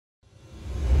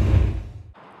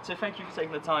So thank you for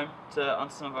taking the time to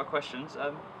answer some of our questions.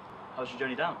 How's your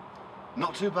journey down?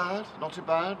 Not too bad, not too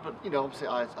bad. But you know, obviously,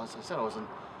 as I said, I was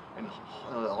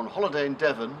on holiday in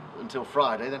Devon until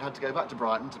Friday, then had to go back to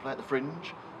Brighton to play at the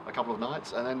Fringe a couple of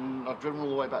nights, and then I've driven all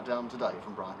the way back down today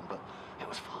from Brighton. But it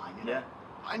was fine. You know? Yeah.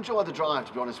 I enjoy the drive,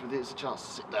 to be honest with you. It's a chance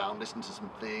to sit down, listen to some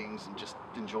things, and just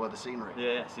enjoy the scenery.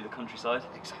 Yeah, see the countryside.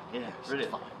 Exactly. Yeah, yes,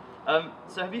 brilliant. It's fine.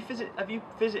 So have you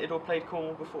visited or played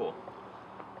Cornwall before?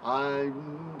 I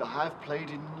have played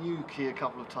in Newquay a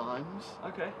couple of times.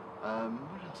 Okay. What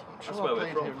else? I'm sure That's where I we're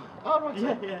played from. here. Oh, right.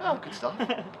 Yeah, so- yeah. Oh, good stuff.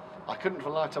 I couldn't for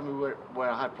the life tell me where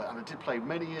I had played, and I did play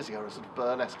many years ago a sort of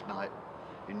burlesque night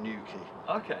in Newquay.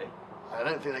 Okay. I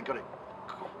don't think they got it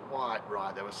quite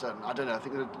right. There were certain, I don't know, I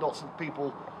think there were lots of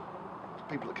people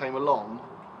that came along.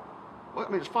 Well, I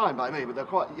mean, it's fine by me, but they're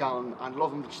quite young, and a lot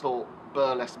of them just thought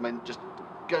burlesque meant just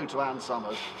go to Ann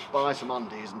Summers, buy some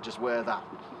undies, and just wear that.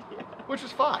 Yeah. Which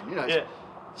was fine, you know, Yeah.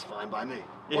 it's fine by me.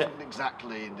 Yeah. Wasn't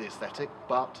exactly the aesthetic,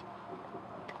 but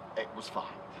it was fine.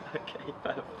 Okay,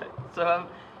 perfect. So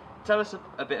tell us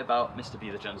a bit about Mr. B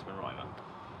the Gentleman Rhymer.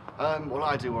 Well,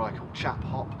 I do what I call chap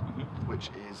hop, Mm-hmm. which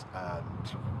is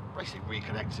sort of basically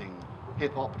reconnecting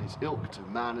hip hop and its ilk to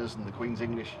manners and the Queen's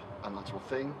English and that sort of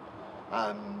thing.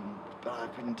 But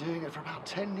I've been doing it for about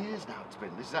 10 years now. It's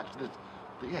been. This is actually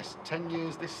yes, 10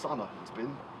 years this summer. It's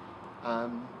been.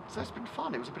 So it's been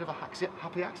fun. It was a bit of a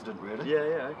happy accident, really.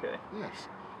 Yeah, okay. Yes.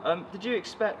 Did you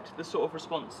expect the sort of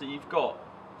response that you've got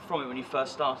from it when you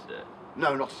first started it?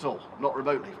 No, not at all. Not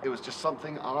remotely. It was just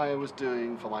something I was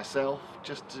doing for myself,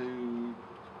 just to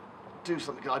do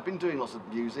something. I'd been doing lots of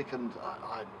music, and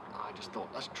I just thought,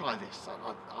 let's try this.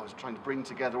 I was trying to bring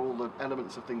together all the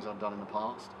elements of things I'd done in the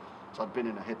past. So I'd been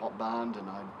in a hip-hop band, and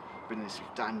I'd been in this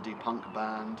dandy punk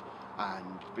band, and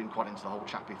been quite into the whole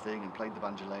chappy thing, and played the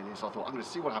banjolele. So I thought, I'm going to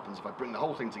see what happens if I bring the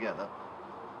whole thing together.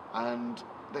 And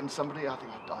then somebody, I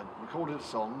think I recorded a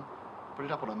song, put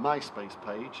it up on a MySpace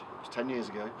page, it was 10 years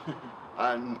ago,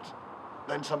 and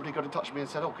then somebody got in touch with me and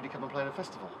said, oh, could you come and play at a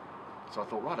festival? So I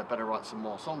thought, right, I'd better write some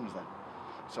more songs then.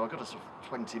 So I got a sort of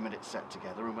 20-minute set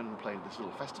together and went and played at this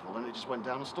little festival, and it just went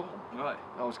down a storm. Right.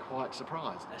 I was quite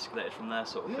surprised. Escalated from there,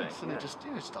 sort of Yes, thing. and it just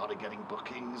started getting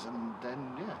bookings, and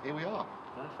then, yeah, here we are.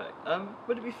 Perfect.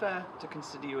 Would it be fair to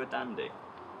consider you a dandy?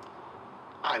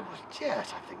 I would,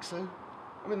 yes, I think so.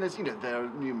 I mean, there are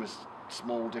numerous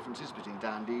small differences between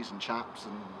dandies and chaps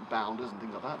and bounders and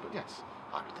things like that, but yes,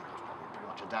 I would think I was probably pretty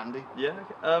much a dandy. Yeah.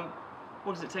 Okay.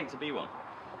 What does it take to be one?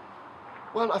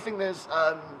 Well, I think there's,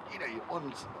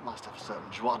 one must have a certain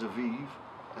joie de vivre,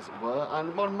 as it were,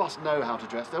 and one must know how to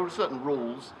dress. There are certain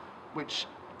rules which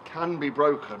can be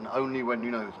broken only when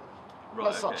you know them.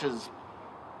 Right. Such as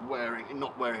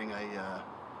not wearing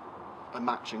a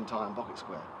matching tie and pocket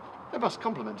square. They must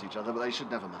complement each other, but they should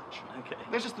never match. Okay.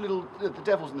 There's just the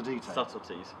devil's in the detail.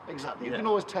 Subtleties. Exactly. You Yeah. can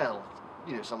always tell,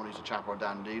 someone who's a chap or a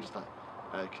dandy, just like,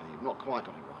 okay, you've not quite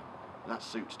got it right. And that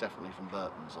suit's definitely from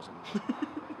Burton's or something.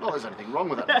 Not there's anything wrong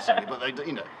with that necessarily, but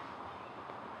they,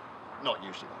 not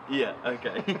usually. Yeah.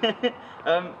 Okay.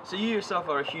 So you yourself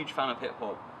are a huge fan of hip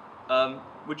hop.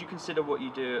 Would you consider what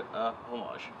you do a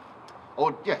homage?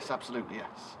 Oh, yes, absolutely,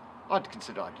 yes. I'd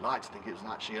like to think it was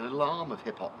actually a little arm of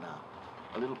hip hop now.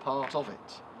 A little part of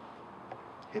it.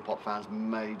 Hip hop fans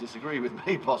may disagree with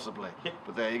me, possibly,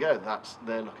 but there you go. That's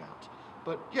their lookout.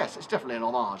 But yes, it's definitely an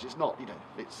homage. It's not,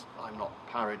 I'm not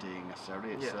parodying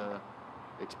necessarily.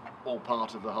 It's all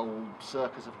part of the whole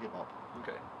circus of hip hop.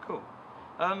 Okay. Cool.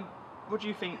 What do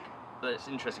you think? That's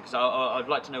interesting because I'd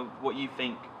like to know what you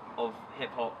think of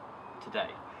hip hop today.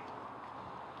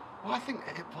 Well, I think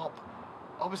hip hop.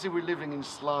 Obviously, we're living in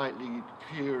slightly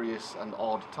curious and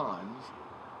odd times.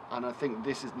 And I think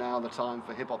this is now the time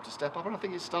for hip hop to step up. And I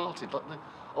think it started.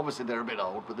 Obviously, they're a bit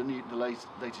old, but the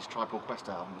latest Tribe Called Quest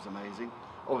album was amazing.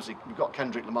 Obviously, we've got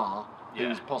Kendrick Lamar,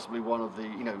 who's possibly one of the,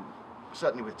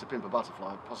 certainly with To Pimp a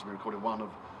Butterfly, possibly recorded one of,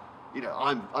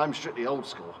 I'm strictly old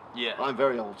school. Yeah. I'm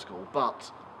very old school,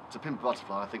 but To Pimp a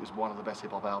Butterfly, I think, is one of the best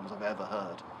hip hop albums I've ever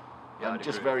heard. Yeah, and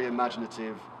just very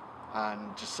imaginative,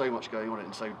 and just so much going on in it,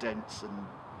 and so dense, and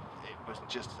it was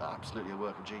just absolutely a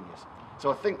work of genius. So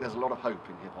I think there's a lot of hope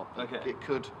in hip hop. Okay. It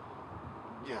could,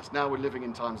 yes. Now we're living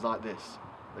in times like this.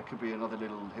 There could be another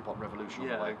little hip hop revolution.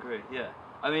 Yeah, on the way. I agree. Yeah,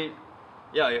 I mean,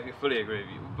 yeah, I fully agree with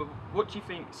you. But what do you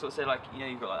think? Sort of say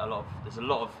you've got there's a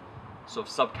lot of sort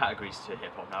of subcategories to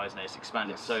hip hop now, isn't it? It's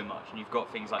expanded so much, and you've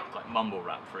got things like mumble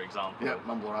rap, for example. Yeah,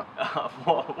 mumble rap.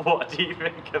 What do you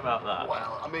think about that?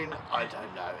 Well, I mean, I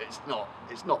don't know.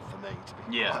 It's not for me, to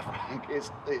be quite frank.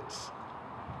 It's.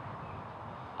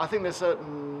 I think there's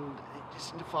certain.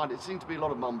 It seems to be a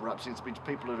lot of mumble rap. Seems to be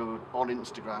people who are on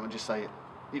Instagram and just say,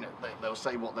 you know, they'll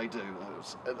say what they do.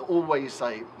 They'll always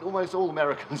say, almost all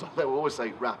Americans, they will always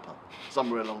say rapper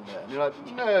somewhere along there. And you're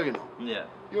like, no, you're not. Yeah.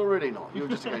 You're really not. You're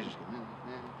just occasionally.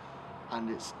 And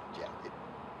it's, yeah,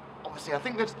 obviously I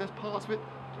think there's parts of it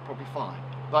that are probably fine.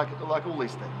 Like all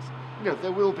these things. You know,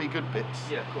 there will be good bits.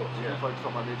 Yeah, of course. Yeah. Focus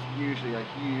on, but there's usually a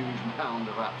huge mound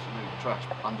of absolute trash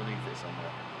underneath it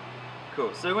somewhere.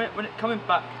 Cool. So when it coming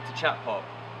back to chat pop,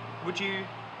 would you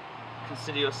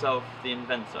consider yourself the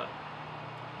inventor?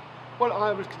 Well,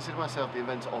 I would consider myself the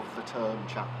inventor of the term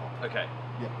chat pop. Okay.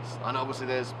 Yes, and obviously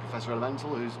there's Professor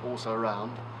Elemental, who's also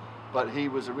around, but he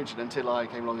was originally, until I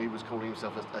came along, he was calling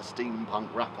himself a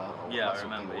steampunk rapper, or Yeah, that I sort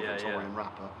of remember, thing, or yeah, Victorian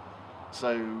rapper.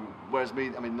 So, whereas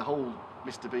me, I mean, the whole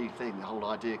Mr. B thing, the whole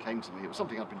idea came to me. It was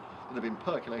something that had been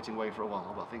percolating away for a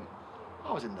while, but I think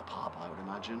I was in the pub, I would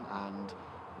imagine, and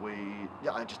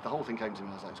the whole thing came to me,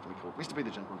 and I was like, it's going to be called Mr. B the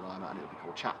Gentleman Rhymer, and it would be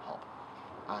called Chat Hop.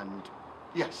 And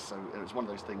yes, so it was one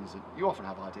of those things that you often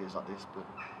have ideas like this, but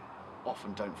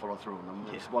often don't follow through on them.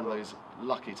 It's one of those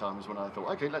lucky times when I thought,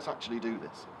 okay, let's actually do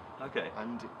this. Okay.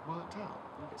 And it worked out.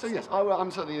 So yes, I'm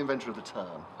certainly the inventor of the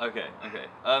term. Okay, okay.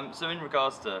 So in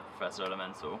regards to Professor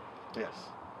Elemental, Yes.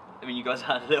 I mean, you guys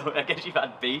had a little, I guess you've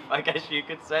had beef, I guess you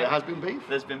could say. There has been beef.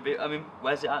 There's been beef. I mean,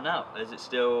 where's it at now? Is it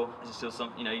still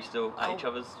some, you know, you still at each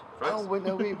other's throats? Oh,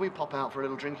 we pop out for a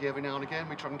little drinky every now and again.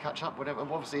 We try and catch up, whatever.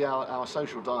 And obviously our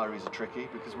social diaries are tricky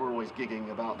because we're always gigging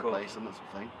about the place and that sort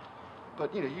of thing.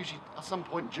 But, you know, usually at some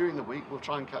point during the week, we'll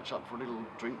try and catch up for a little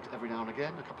drink every now and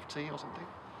again, a cup of tea or something.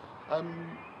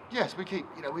 Yes, we keep,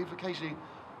 you know,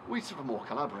 we sort of more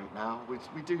collaborate now.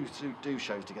 We do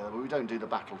shows together, but we don't do the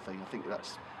battle thing. I think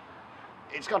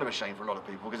it's kind of a shame for a lot of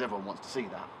people because everyone wants to see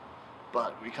that.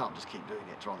 But we can't just keep doing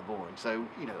it, it's rather boring. So,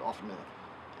 you know, often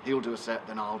he'll do a set,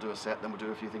 then I'll do a set, then we'll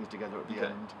do a few things together at the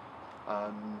end.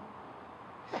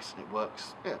 Yes, and it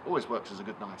works. Yeah, it always works as a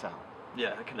good night out.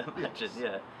 Yeah, I can imagine,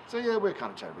 yeah. So yeah, we're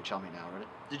kind of terribly chummy now, really.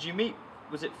 Did you meet,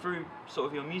 was it through sort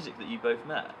of your music that you both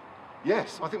met?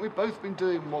 Yes, I think we've both been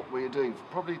doing what we're doing,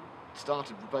 probably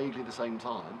started vaguely the same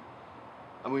time,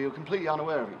 and we were completely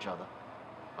unaware of each other.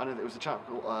 I know there was a chap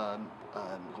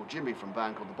called Jimmy from a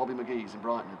band called the Bobby McGee's in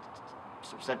Brighton who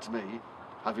sort of said to me,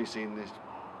 have you seen this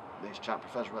chap,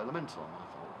 Professor Elemental? And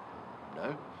I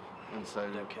thought, no. And so...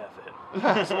 I don't care for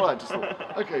him. So I just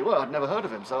thought, okay, well, I'd never heard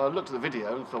of him, so I looked at the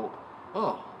video and thought,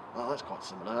 oh, well, that's quite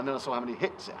similar. And then I saw how many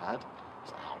hits it had. I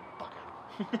was like, oh,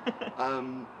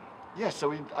 bugger. Yeah,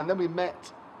 and then we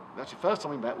met. Actually, first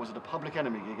time we met was at a Public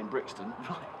Enemy gig in Brixton,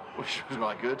 which was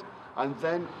quite good. And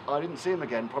then I didn't see him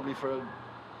again, probably for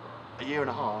a year and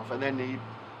a half. And then he,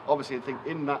 obviously, I think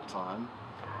in that time,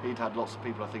 he'd had lots of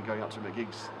people, I think, going up to him at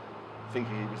gigs,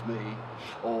 thinking he was me,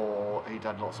 or he'd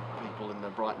had lots of people in the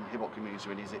Brighton hip-hop community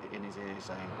in his ear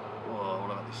saying, "Oh,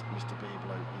 what about this Mr. B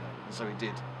bloke?" You know. And so he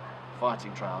did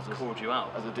Fighting Trousers. Called you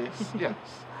out as a diss. Yes.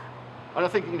 And I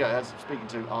think, you know, as speaking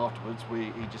to him afterwards,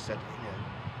 he just said, you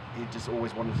know, he just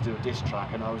always wanted to do a diss track,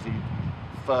 and I was the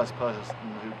first person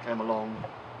who came along.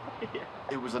 Yeah.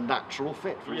 It was a natural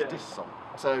fit for his diss song.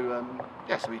 So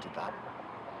yeah, so he did that,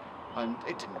 and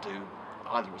it didn't do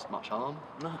either of us much harm,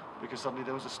 because suddenly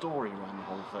there was a story around the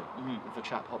whole thing of the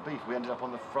Chat Hop beef. We ended up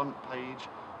on the front page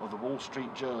of the Wall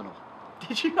Street Journal.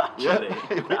 Did you actually?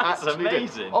 Yeah, that's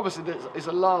amazing. Did. Obviously, it's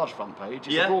a large front page.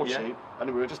 It's a broadsheet, and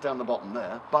we were just down the bottom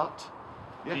there. But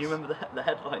yes. Do you remember the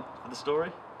headline for the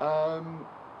story? What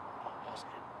was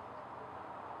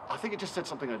it? I think it just said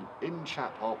something in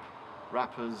Chat Hop,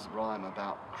 rappers rhyme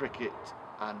about cricket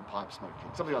and pipe smoking,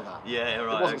 something like that. Yeah,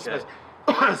 right. It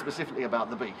wasn't specifically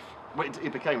about the beef. Well,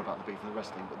 it became about the beef and the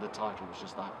rest of the thing, but the title was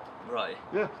just that. Right.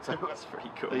 Yeah. So that's pretty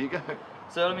cool. There you go.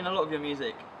 So I mean, a lot of your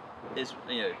music is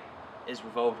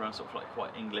revolved around sort of like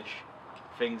quite English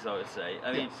things, I would say.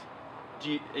 I mean,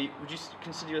 would you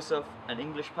consider yourself an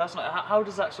English person? Like, how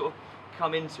does that sort of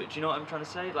come into it? Do you know what I'm trying to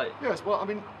say? Like, yes. Well, I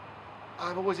mean,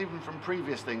 I've always, even from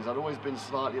previous things, I'd always been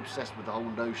slightly obsessed with the whole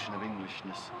notion of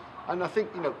Englishness, and I think,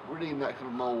 you know, really in that kind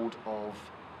of mould of,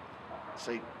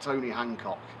 say, Tony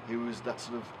Hancock, who was that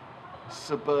sort of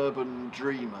suburban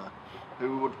dreamer,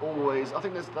 who would always, I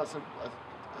think that's a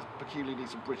peculiarly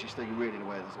sort of British thing, really, in a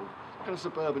way. That's all kind of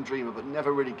suburban dreamer, but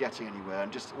never really getting anywhere,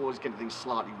 and just always getting things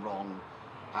slightly wrong.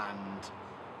 And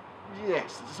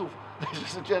yes, there's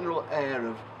just a general air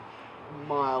of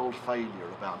mild failure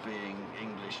about being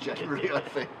English generally. I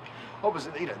think.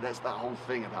 Obviously, you know, there's that whole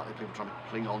thing about people trying to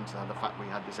cling on to the fact we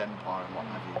had this empire and what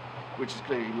have you, which is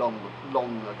clearly long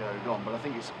ago gone. But I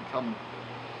think it's become,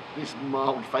 this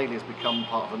mild failure has become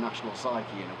part of the national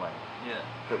psyche in a way. Yeah.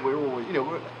 That we're always, you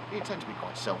know, we tend to be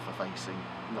quite self-effacing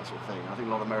and that sort of thing. I think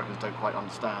a lot of Americans don't quite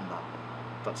understand that.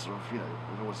 that's sort of, you know,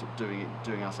 we're always sort of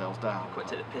doing ourselves down. Quite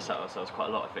take the piss out of ourselves quite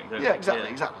a lot, I think. Don't Yeah, we? exactly,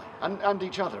 exactly, and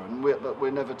each other, and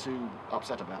we're never too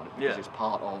upset about it because it's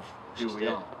part of who we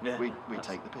are. Yeah. We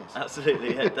take the piss.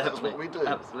 Absolutely, yeah, definitely. That's what we do.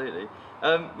 Absolutely.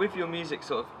 With your music,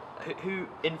 sort of, who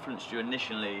influenced you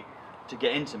initially to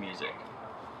get into music?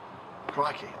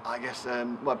 Crikey, I guess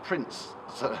my Prince,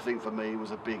 so I think for me,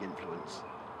 was a big influence.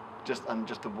 Just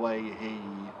the way he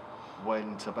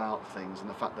went about things, and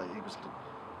the fact that he was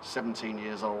 17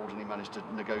 years old and he managed to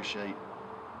negotiate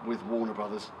with Warner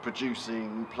Brothers,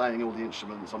 producing, playing all the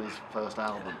instruments on his first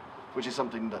album, which is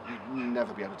something that you'd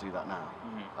never be able to do that now.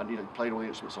 And you know, played all the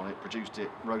instruments on it, produced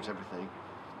it, wrote everything,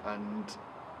 and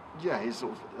yeah,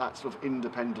 that sort of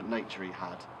independent nature he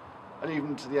had, and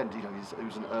even to the end, you know, he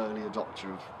was an early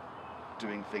adopter of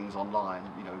doing things online,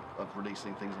 you know, of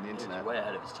releasing things on the internet. He was way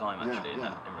ahead of his time, actually, in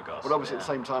regards. But obviously, at the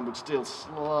same time, would still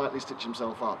slightly stitch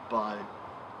himself up by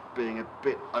being a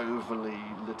bit overly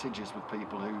litigious with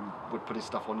people who would put his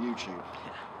stuff on YouTube.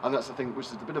 And that's the thing, which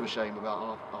is a bit of a shame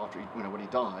about after he, you know, when he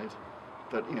died,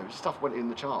 that, you know, stuff went in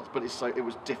the charts, but it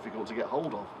was difficult to get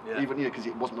hold of. Even, you know, because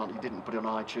it wasn't on, he didn't put it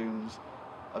on iTunes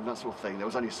and that sort of thing. There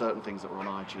was only certain things that were on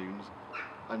iTunes,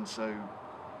 and so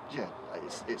yeah,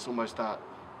 it's almost that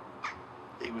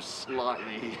he was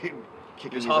slightly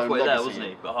kicking his own legacy. He was halfway there, wasn't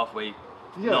he? But halfway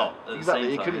not at exactly. the same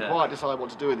He time, couldn't quite decide what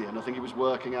to do in the end. I think he was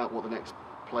working out what the next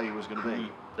play was going to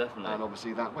be. Definitely. And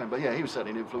obviously that went. But yeah, he was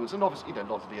certainly an influence, and obviously, you know,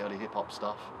 lots of the early hip hop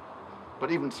stuff.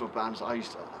 But even sort of bands that I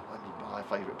used to, my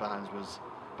favourite bands was,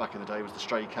 back in the day, was the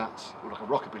Stray Cats, or like a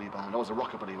rockabilly band. I was a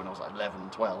rockabilly when I was like 11,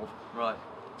 12. Right.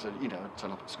 So, you know, I'd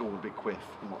turn up at school with a big quiff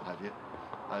and what have you.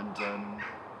 And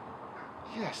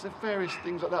yes, there are various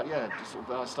things like that. Yeah, just sort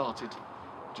of, I started.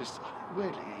 Just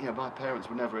weirdly, you know, my parents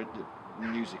were never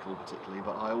musical particularly,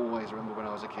 but I always remember when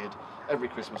I was a kid, every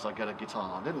Christmas I'd get a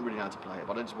guitar. I didn't really know how to play it,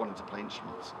 but I just wanted to play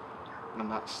instruments. And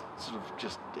that's sort of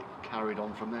just, it carried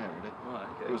on from there, really. Right,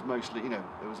 okay. It was mostly, you know,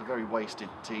 it was a very wasted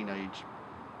teenage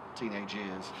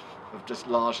years of just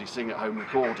largely sitting at home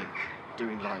recording,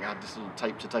 doing like, I had this little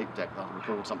tape-to-tape deck that I'd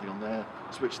record something on there,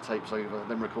 switch the tapes over,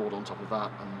 then record on top of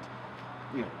that, and,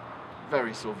 you know,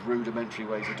 very sort of rudimentary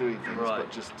ways of doing things,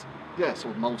 but just, yeah,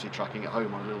 sort of multi-tracking at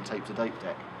home on a little tape-to-tape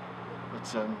deck.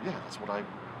 But yeah, that's what I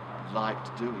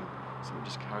liked doing, so it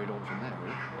just carried on from there,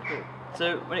 really. Cool.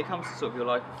 So when it comes to sort of your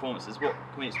live performances, what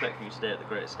can we expect from you today at the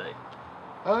Great Estate?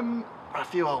 A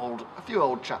few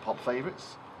old chap hop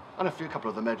favourites, and a couple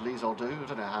of the medleys I'll do. I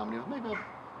don't know how many. Maybe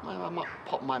I might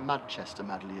pop my Manchester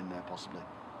medley in there, possibly.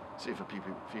 See if a few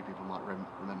people might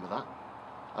remember that.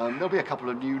 There'll be a couple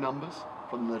of new numbers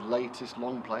from the latest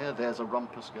long player. There's a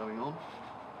Rumpus going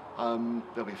on.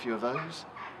 There'll be a few of those.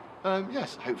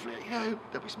 Yes, hopefully, you know,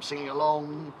 there'll be some singing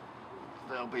along.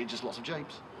 There'll be just lots of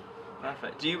japes.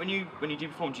 Perfect. Do you, when you do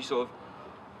perform, do you sort of,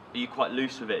 are you quite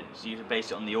loose with it? Do you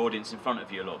base it on the audience in front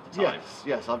of you a lot of the time?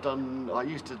 Yes. I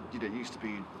used to, you know, it used to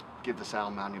be give the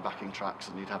sound man your backing tracks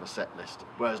and you'd have a set list.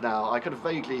 Whereas now I kind of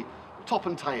vaguely, top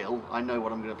and tail, I know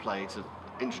what I'm going to play to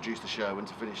introduce the show and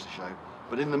to finish the show.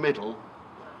 But in the middle,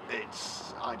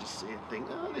 I just see and think,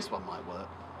 oh, this one might work.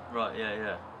 Right.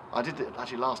 Yeah. I did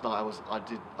actually last night. I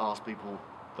did ask people.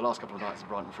 The last couple of nights at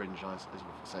Brighton Fringe, I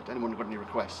said, anyone got any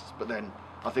requests? But then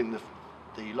I think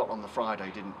the lot on the Friday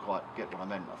didn't quite get what I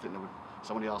meant. I think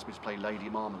somebody asked me to play Lady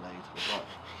Marmalade.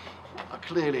 I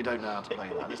clearly don't know how to play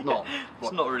that. It's not.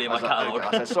 It's not really my catalogue.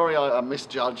 I said, sorry, I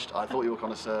misjudged. I thought you were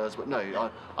connoisseurs, but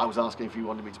no. I was asking if you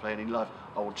wanted me to play any live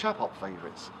old chap hop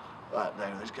favourites.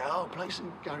 They always go, oh, play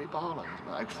some Gary Barlow.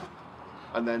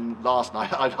 And then last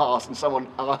night I'd asked, and someone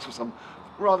asked for some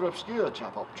rather obscure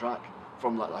chap hop track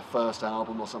from like their first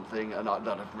album or something, and that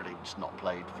I've really just not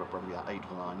played for probably 8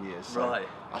 or 9 years. So right.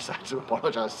 I had to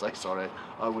apologise, say sorry.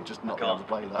 I would just not be able to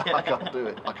play that. I can't do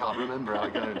it. I can't remember how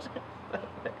it goes.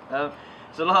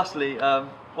 So lastly,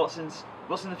 what's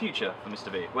in the future for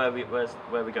Mr. B? Where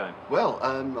are we going? Well,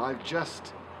 I've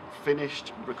just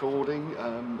finished recording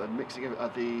and mixing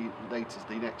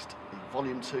the next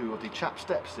volume 2 of the Chap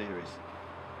Step series,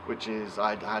 which is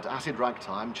I'd had Acid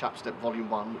Ragtime, Chap Step Volume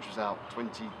 1, which was out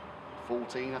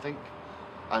 2014, I think,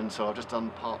 and so I've just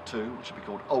done part 2, which should be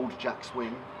called Old Jack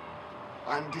Swing.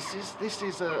 And this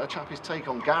is a Chappie's take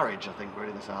on garage, I think,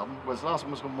 really, this album. Whereas the last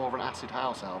one was more of an acid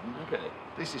house album. Okay.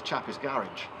 This is Chappie's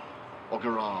garage, or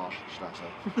garage, should I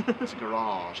say? It's a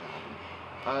garage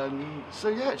album. So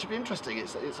yeah, it should be interesting.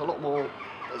 It's a lot more.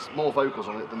 There's more vocals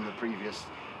on it than the previous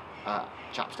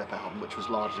Chap Step album, which was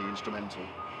largely instrumental.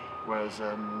 Whereas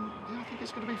yeah, I think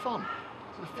it's going to be fun.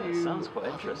 It sounds quite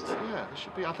interesting. Yeah, it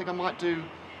should be. I think I might do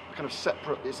a kind of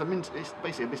separate. It's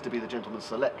basically a Mr. B the Gentleman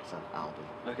Selector album.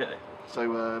 Okay.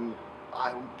 So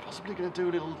I'm possibly going to do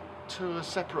a little tour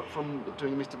separate from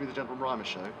doing Mr. Be the Gentleman Rhymer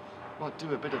show. Might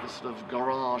do a bit of a sort of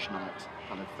garage night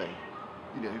kind of thing.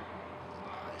 You know,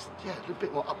 yeah, a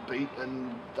bit more upbeat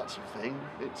and that sort of thing.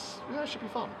 It should be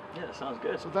fun. Yeah, that sounds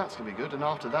good. So that's going to be good. And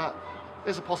after that,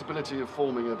 there's a possibility of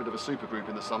forming a bit of a super group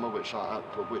in the summer, which I'm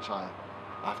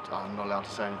not allowed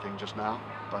to say anything just now,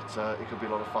 but it could be a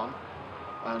lot of fun.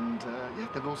 And yeah,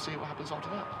 then we'll see what happens after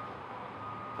that.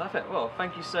 Perfect. Well,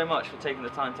 thank you so much for taking the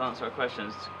time to answer our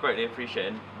questions. It's greatly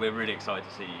appreciated. We're really excited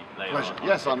to see you later Pleasure. on.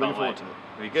 Yes, I'm looking forward to it.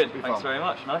 Really good. It'll be Thanks fun. very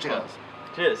much. Nice Cheers.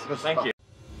 one. Cheers. Good Thank stuff. you.